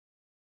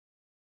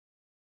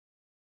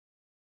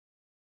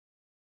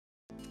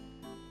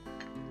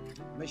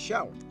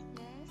Michelle,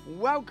 Yes.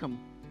 welcome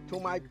to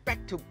my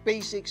Back to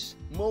Basics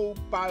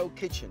mobile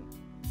kitchen.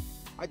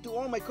 I do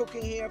all my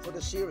cooking here for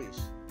the series.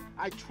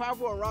 I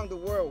travel around the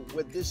world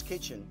with this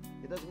kitchen.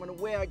 It doesn't matter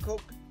where I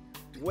cook,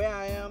 where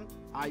I am,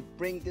 I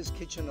bring this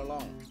kitchen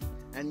along.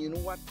 And you know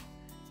what?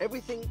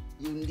 Everything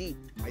you need,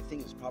 I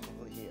think, is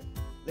probably here.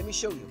 Let me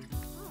show you.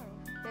 Oh,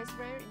 that's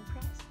very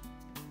impressed.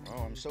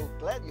 Oh, I'm so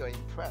glad you're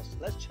impressed.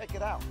 Let's check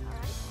it out. All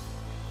right.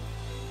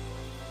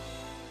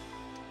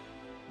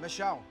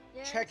 Michelle,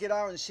 Yes. check it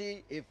out and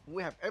see if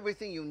we have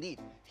everything you need.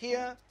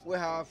 Here we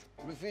have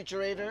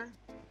refrigerator,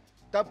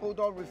 double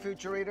door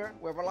refrigerator.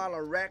 We have a lot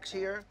of racks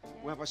here.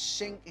 We have a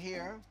sink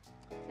here.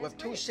 We have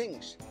That's two great.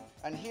 sinks.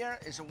 And here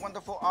is a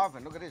wonderful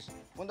oven. Look at this.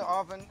 Wonder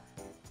oven.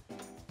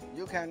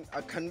 You can,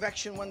 a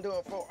convection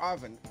wonderful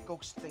oven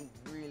cooks things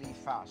really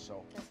fast.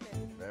 So That's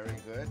good. very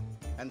good.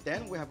 And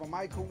then we have a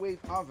microwave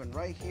oven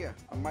right here,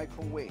 a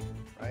microwave,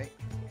 right?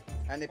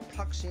 And it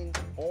plugs in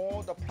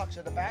all the plugs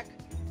at the back.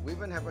 We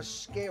even have a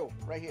scale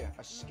right here,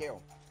 a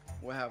scale.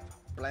 We have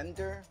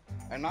blender,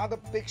 another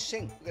big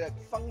sink. Look at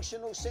that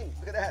functional sink.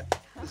 Look at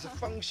that. It's a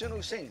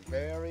functional sink.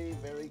 Very,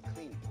 very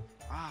clean.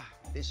 Ah,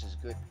 this is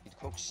good. It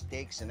cooks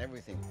steaks and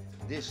everything.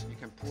 This, you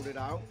can pull it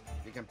out.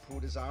 You can pull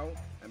this out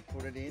and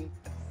put it in.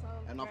 So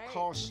And of great.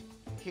 course,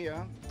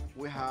 here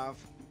we have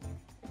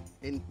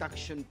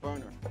induction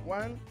burner.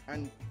 1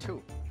 and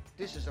 2.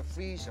 This is a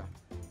freezer.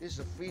 This is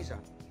a freezer.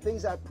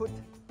 Things I put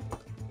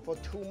for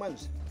 2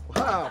 months.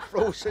 Wow,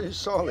 frozen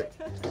solid.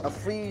 A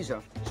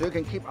freezer. So you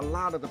can keep a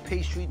lot of the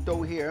pastry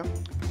dough here.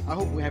 I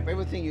hope we have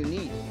everything you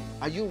need.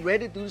 Are you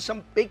ready to do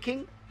some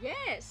baking?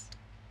 Yes.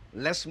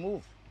 Let's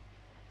move.